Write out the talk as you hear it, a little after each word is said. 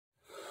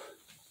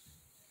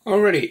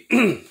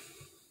Alrighty,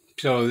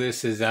 so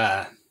this is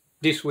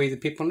This Way the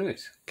People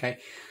News, okay?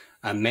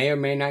 I may or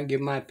may not give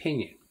my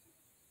opinion,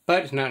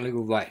 but it's not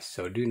legal advice,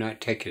 so do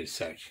not take it as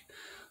such.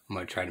 I'm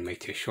going to try to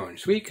make this short and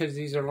sweet because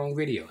these are long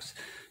videos.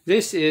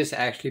 This is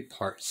actually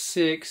part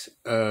 6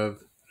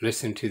 of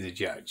Listen to the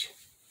Judge,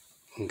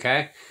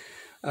 okay?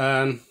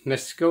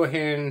 Let's go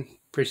ahead and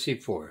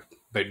proceed forward,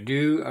 but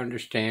do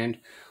understand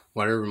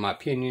whatever my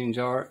opinions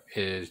are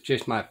is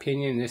just my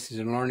opinion. This is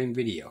a learning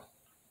video,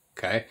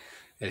 okay?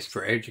 It's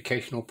for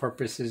educational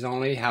purposes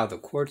only, how the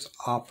courts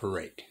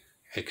operate,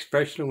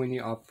 especially when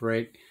you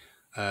operate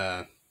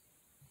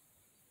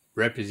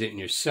representing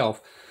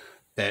yourself.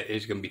 That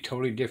is going to be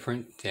totally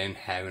different than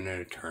having an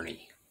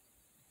attorney.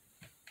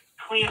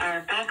 We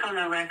are back on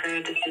the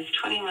record. This is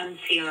 21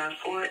 CR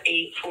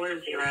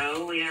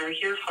 4840. We are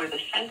here for the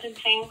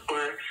sentencing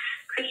for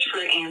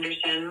Christopher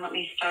Anderson. Let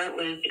me start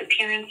with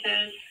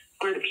appearances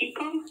for the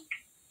people.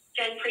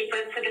 Jen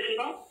Freeburg for the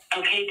people.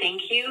 Okay,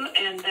 thank you.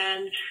 And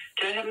then,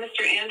 do I have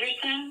Mr.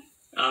 Anderson?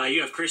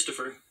 You have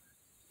Christopher.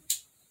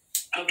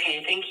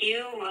 Okay, thank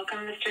you. Welcome,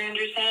 Mr.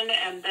 Anderson.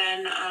 And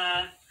then,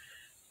 I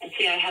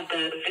see I have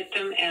the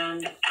victim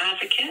and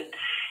advocate.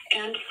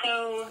 And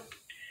so,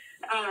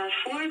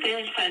 for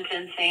this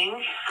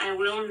sentencing, I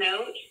will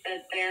note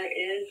that there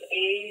is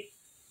a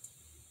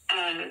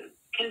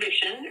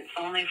conviction. It's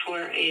only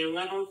for a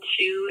level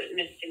 2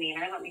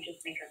 misdemeanor. Let me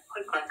just make a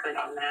quick record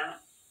on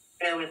that.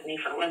 Bear with me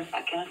for 1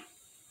 second.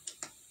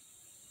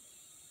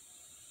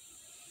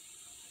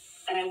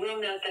 And I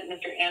will note that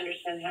Mr.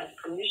 Anderson has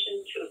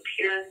permission to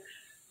appear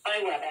by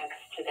WebEx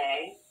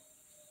today.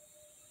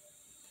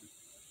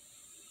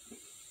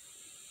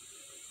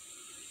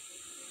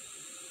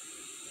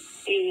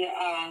 The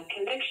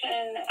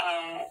conviction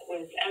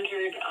was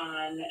entered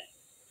on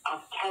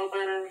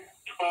October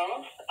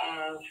 12th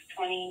of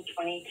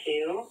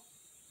 2022.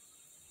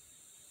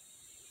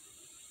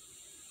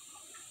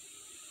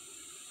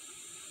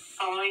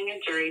 Following a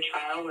jury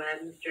trial where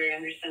Mr.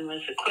 Anderson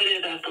was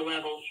acquitted of the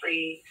level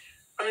 3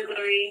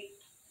 burglary,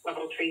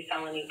 level 3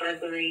 felony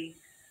burglary,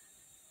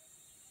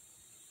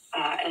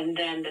 and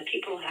then the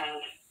people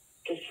have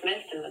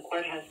dismissed and the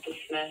court has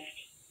dismissed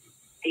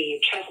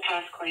the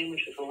trespass claim,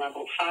 which was a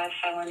level 5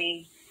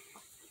 felony.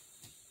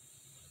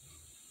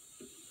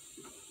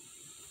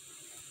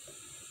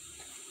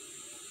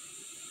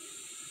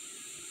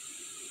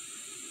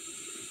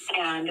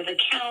 And the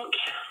count,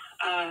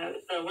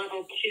 the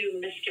level 2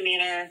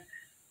 misdemeanor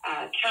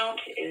count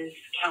is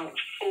count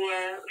 4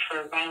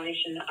 for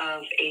violation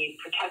of a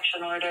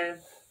protection order.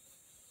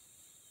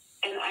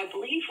 And I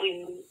believe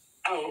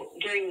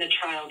during the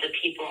trial, the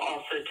people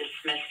also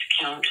dismissed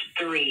count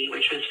 3,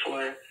 which was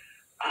for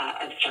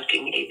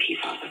obstructing a peace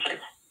officer.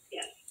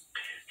 Yes.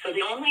 So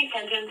the only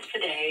sentence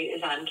today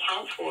is on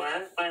count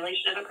 4,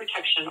 violation of a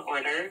protection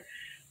order,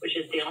 which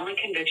is the only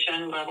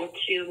conviction, level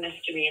 2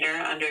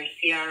 misdemeanor under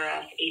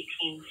CRS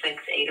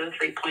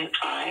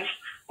 186803.5,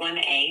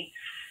 1A.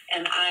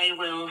 And I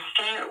will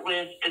start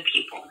with the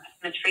people.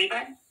 Ms.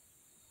 Freeburg?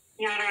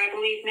 Your Honor, I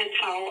believe Ms.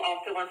 Howell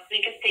also wants to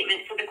make a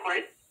statement for the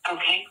court.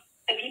 Okay.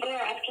 The people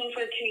are asking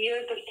for 2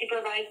 years of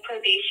supervised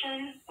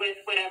probation with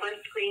whatever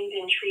screens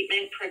and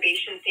treatment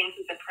probation thinks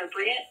is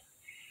appropriate.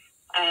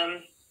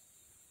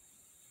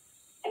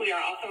 We are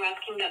also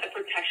asking that the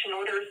protection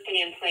order stay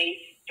in place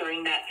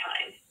during that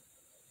time.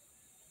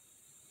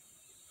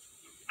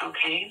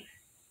 Okay.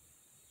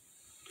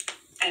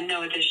 And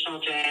no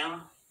additional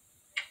jail.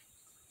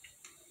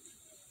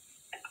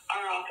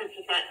 Our office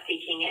is not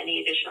seeking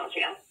any additional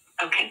jail.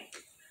 Okay.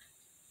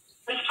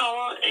 Ms.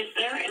 Howell, is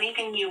there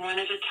anything you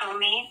wanted to tell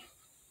me?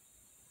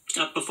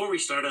 Before we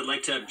start, I'd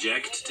like to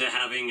object to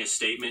having a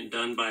statement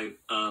done by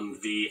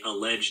the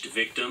alleged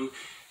victim.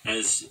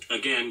 As,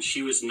 again,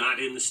 she was not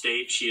in the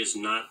state, she is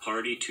not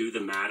party to the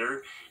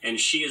matter, and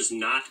she is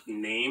not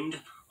named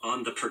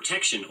on the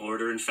protection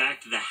order. In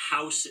fact, the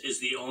house is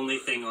the only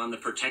thing on the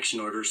protection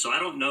order, so I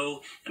don't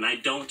know, and I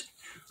don't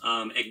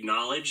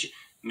acknowledge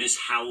Ms.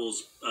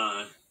 Howell's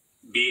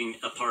being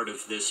a part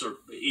of this or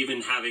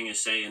even having a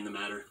say in the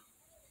matter.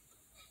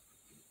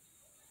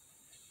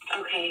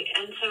 Okay,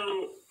 and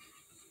so,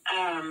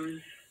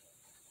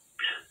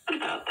 what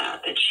about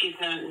that she's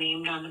not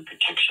named on the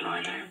protection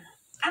order?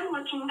 I'm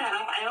looking that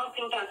up. I don't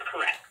think that's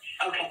correct.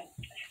 Okay.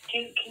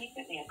 Can you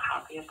get me a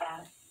copy of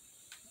that?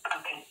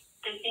 Okay.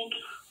 I think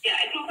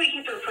what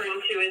he's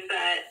referring to is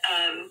that,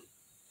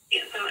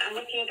 so I'm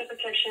looking at the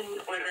protection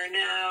order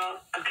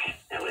now. Okay,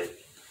 that was...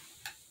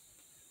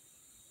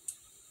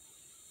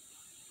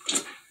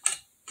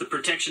 The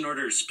protection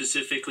order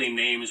specifically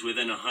names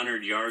within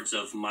 100 yards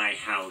of my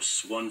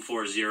house,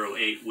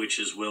 1408, which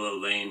is Willow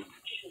Lane.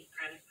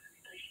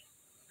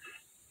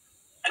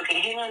 Okay,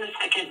 hang on a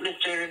second,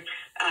 Mr.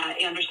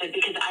 Anderson,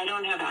 because I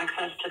don't have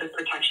access to the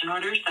protection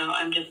order, so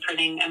I'm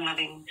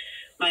having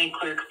my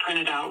clerk print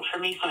it out for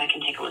me so I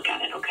can take a look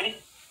at it, okay?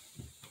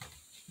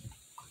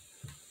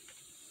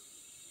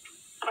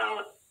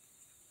 Well,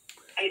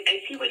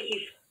 I see what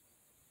he's...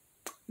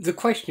 The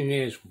question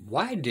is,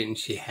 why didn't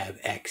she have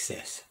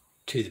access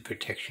to the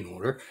protection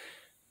order?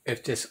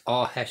 if this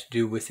all has to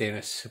do within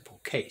a simple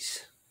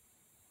case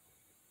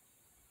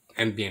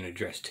and being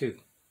addressed too.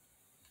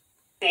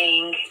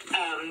 Saying,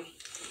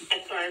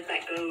 as far as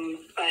that goes,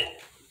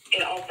 but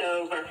it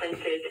also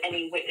references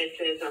any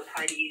witnesses or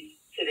parties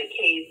to the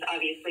case.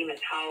 Obviously,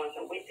 Ms. Howell is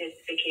a witness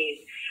to the case.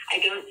 I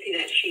don't see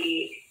that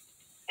she,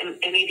 and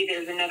maybe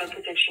there's another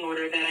protection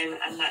order that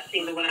I'm not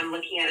seeing. The one I'm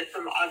looking at is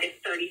from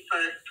August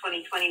 31st,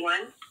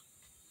 2021.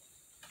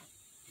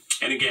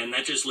 And again,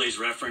 that just lays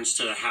reference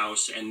to the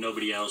house and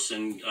nobody else.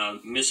 And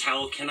Ms.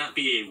 Howell cannot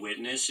be a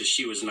witness as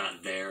she was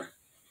not there.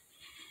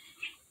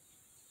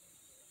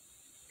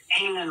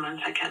 Hang on 1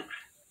 second.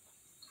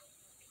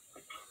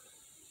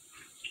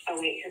 Oh,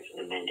 wait, here's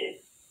an amended.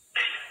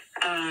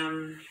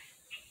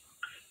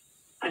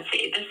 Let's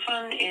see. This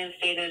one is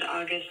dated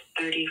August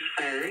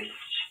 31st,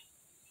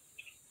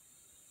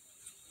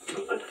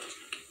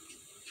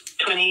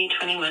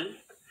 2021.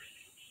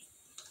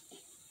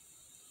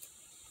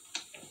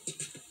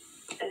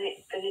 And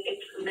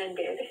it's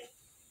amended.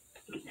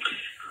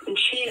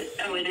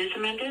 And it is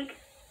amended?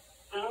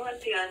 Well,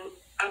 let's see. On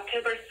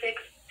October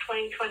 6th,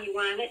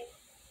 2021, it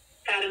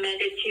got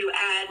amended to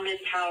add Ms.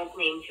 Howell's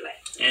name to it.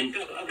 And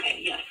okay,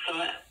 yes. So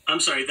I'm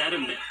sorry, that her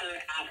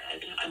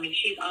added. I mean,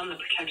 she's on the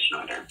protection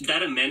order.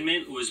 that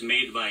amendment was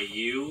made by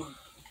you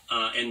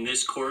in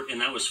this court,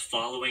 and that was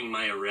following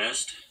my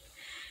arrest.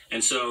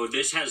 And so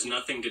this has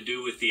nothing to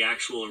do with the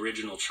actual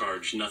original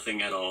charge,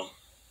 nothing at all.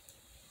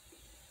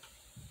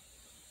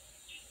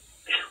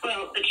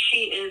 Well, but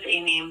she is a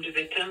named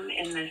victim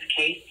in this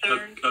case,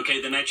 sir. Okay,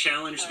 then I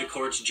challenge the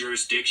court's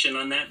jurisdiction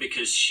on that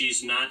because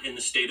she's not in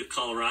the state of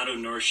Colorado,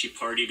 nor is she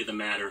party to the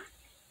matter.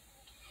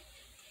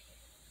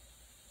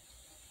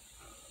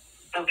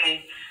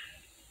 Okay.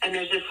 And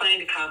there's a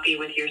signed copy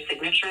with your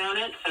signature on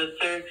it. So,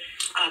 sir,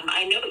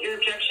 I know your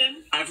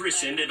objection. I've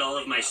rescinded all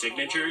of my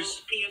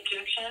signatures. The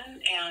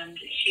objection, and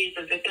she's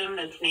a victim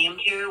that's named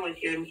here with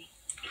your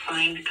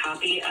signed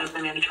copy of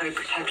the mandatory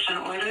protection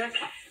order.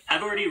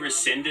 I've already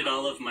rescinded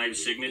all of my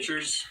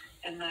signatures.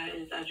 And that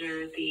is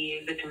under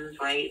the Victims'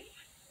 Rights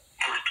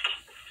Act.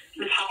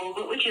 Ms. Howell,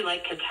 what would you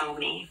like to tell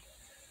me?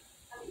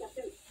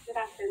 Good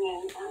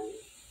afternoon.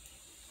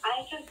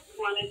 I just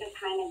wanted to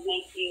kind of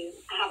make you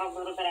have a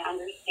little bit of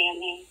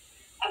understanding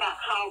about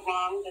how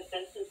long that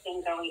this has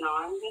been going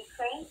on with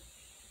Chris.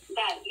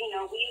 That,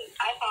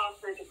 I filed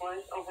for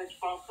divorce over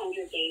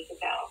 1,200 days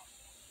ago.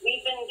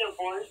 We've been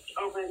divorced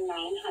over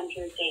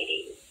 900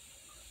 days.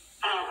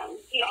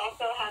 He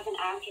also has an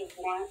active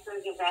warrant for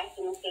his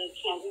arrest in the state of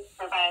Kansas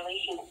for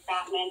violation of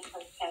that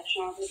mandatory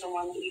protection order, the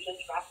one that you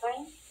just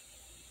referenced.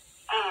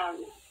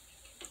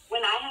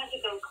 When I had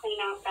to go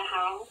clean out the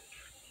house,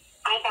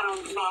 I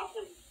found lots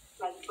of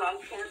drug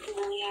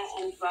paraphernalia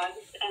and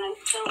drugs, and I'm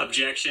still...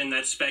 Objection,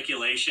 that's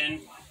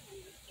speculation.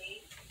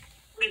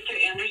 Mr.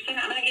 Anderson,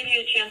 I'm going to give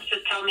you a chance to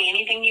tell me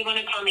anything you want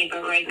to tell me,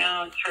 but right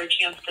now it's her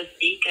chance to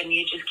speak, and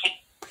you just can't...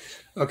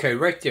 Okay,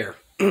 right there.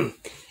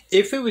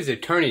 If it was the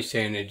attorney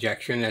saying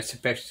objection, that's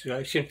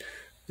speculation.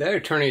 That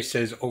attorney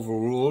says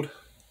overruled,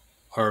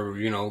 or,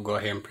 go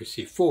ahead and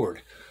proceed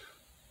forward.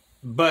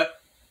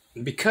 But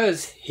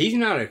because he's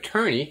not an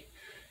attorney,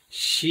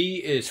 she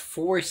is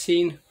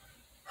forcing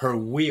her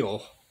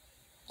will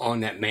on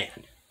that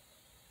man.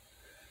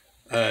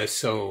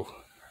 So,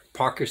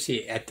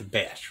 hypocrisy at the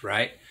best,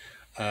 right?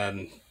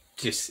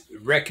 Just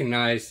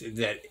recognize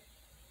that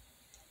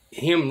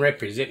him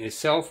representing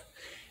himself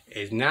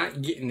is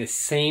not getting the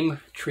same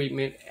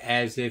treatment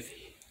as if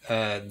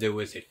there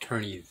was an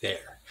attorney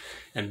there.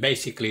 And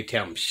basically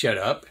tell him, shut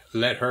up,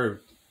 let her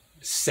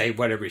say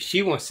whatever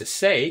she wants to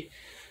say,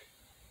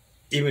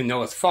 even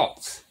though it's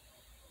false.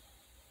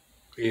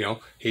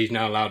 He's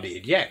not allowed to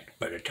eject,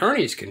 but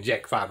attorneys can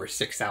eject 5,000 or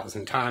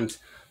 6,000 times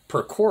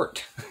per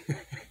court.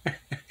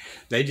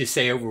 They just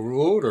say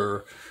overruled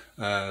or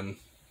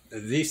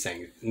these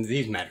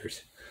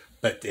matters.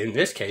 But in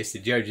this case, the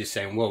judge is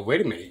saying, well,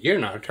 wait a minute, you're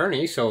not an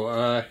attorney,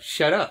 so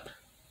shut up.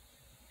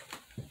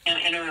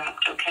 And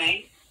interrupt,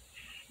 okay?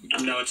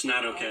 No, it's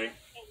not okay.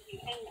 Thank you.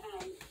 And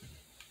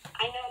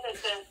I know that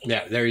the...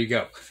 Yeah, there you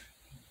go.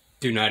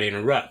 Do not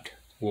interrupt.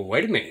 Well,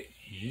 wait a minute.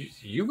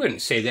 You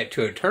wouldn't say that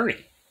to an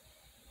attorney.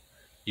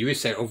 You would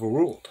say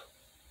overruled.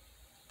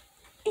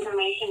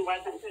 Information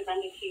wasn't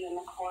presented to you in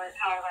the court.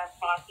 However, I have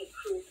lots of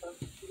proof of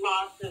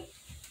lots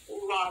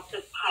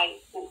of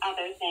pipes and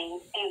other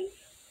things. And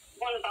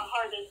one of the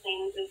hardest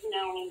things is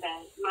knowing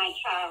that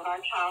our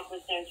child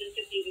was there just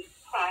a few weeks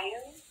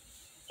prior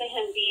to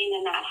him being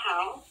in that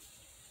house.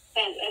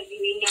 And as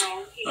you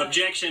know...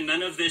 Objection,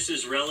 none of this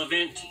is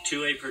relevant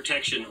to a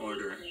protection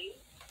order.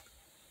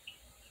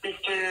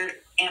 Mr.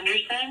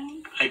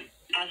 Anderson,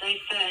 as I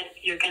said,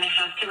 you're going to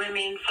have to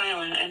remain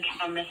silent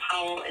until Ms.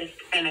 Howell is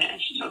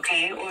finished,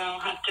 okay? Or I'll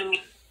have to...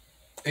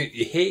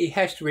 He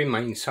has to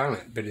remain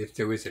silent, but if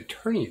there was an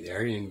attorney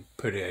there and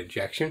put an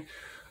objection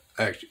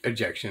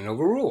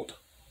overruled.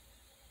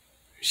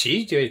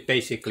 She's just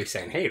basically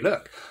saying, hey,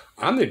 look,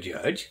 I'm the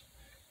judge,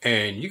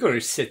 and you're going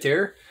to sit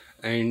there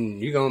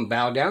and you're going to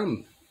bow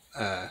down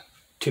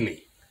to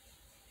me.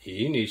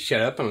 You need to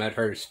shut up and let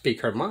her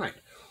speak her mind.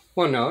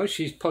 Well, no,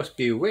 she's supposed to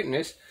be a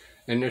witness,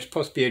 and there's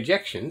supposed to be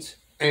objections,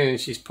 and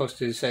she's supposed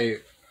to say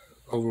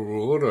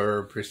overruled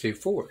or proceed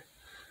forward.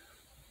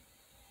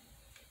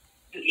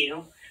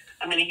 You.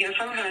 I'm going to hear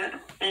from her,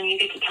 and you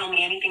get to tell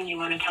me anything you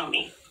want to tell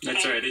me. That's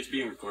okay? all right. It's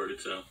being recorded,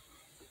 so.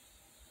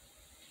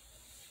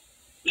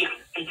 Yeah,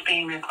 it's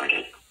being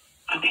recorded.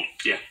 Okay.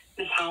 Yeah.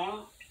 Ms.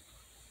 Howell?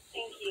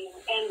 Thank you.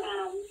 And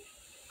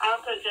I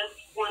also just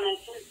wanted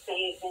to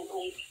say that,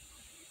 like,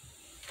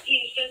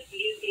 he's just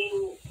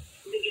using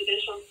the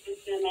judicial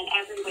system in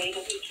every way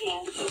that he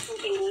can to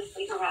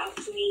continuously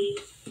harass me,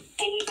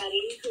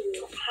 anybody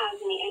who has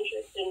any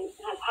interest and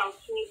has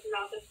helped me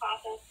throughout this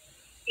process.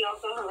 He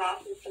also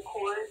harasses the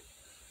court.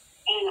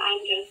 And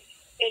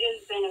it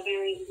has been a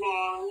very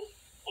long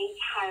and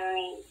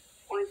tiring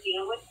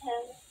ordeal with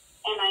him.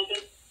 And I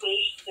just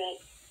wish that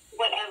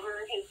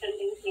whatever his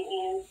sentencing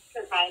is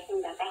provides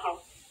him the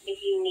help that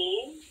he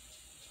needs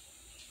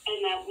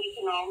and that we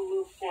can all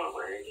move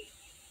forward.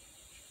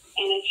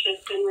 And it's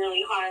just been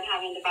really hard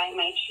having to bite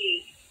my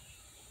cheek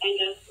and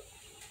just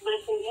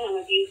listen to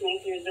him abuse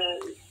me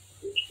through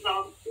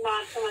well,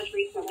 not so much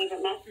recently,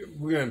 but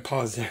we're going to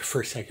pause there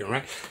for a second,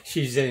 right?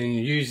 She's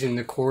using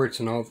the courts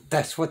and all.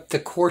 That's what the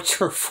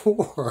courts are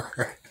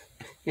for.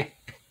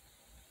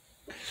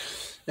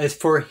 It's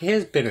for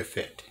his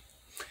benefit.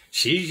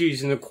 She's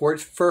using the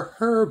courts for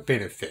her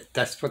benefit.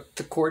 That's what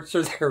the courts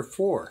are there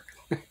for.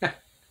 To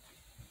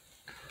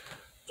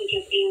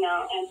just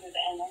email enter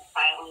the end of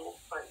filing this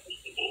court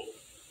proceedings.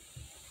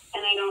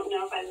 And I don't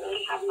know if I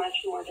really have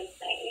much more to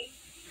say.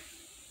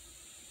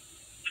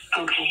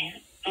 Okay.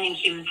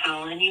 Thank you, Ms.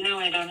 Howell. And you know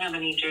I don't have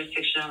any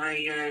jurisdiction over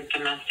your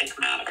domestic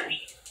matters.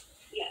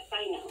 Yes,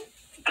 I know.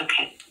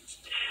 Okay.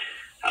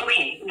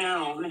 Okay,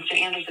 now, Mr.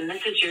 Anderson,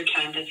 this is your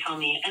time to tell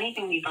me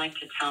anything you'd like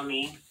to tell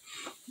me.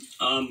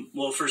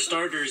 Well, for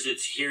starters,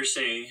 it's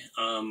hearsay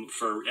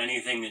for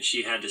anything that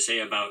she had to say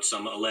about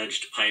some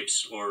alleged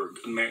pipes or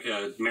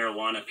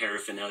marijuana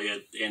paraphernalia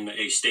in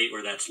a state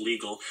where that's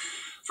legal,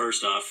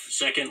 first off.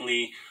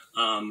 Secondly,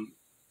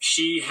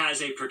 she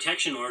has a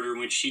protection order,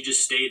 which she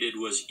just stated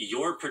was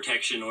your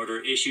protection order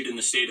issued in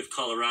the state of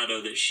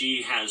Colorado, that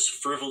she has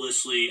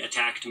frivolously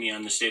attacked me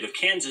on the state of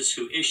Kansas,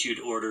 who issued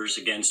orders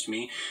against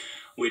me,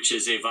 which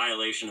is a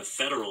violation of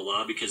federal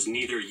law because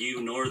neither you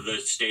nor the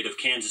state of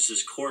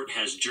Kansas's court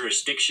has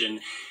jurisdiction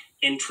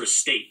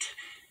intrastate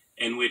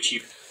in which you...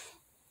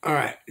 All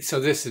right, so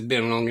this has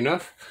been long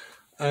enough,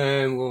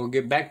 and we'll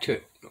get back to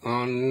it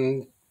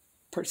on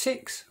part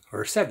 6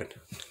 or 7.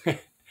 All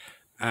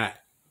right,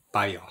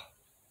 bye, y'all.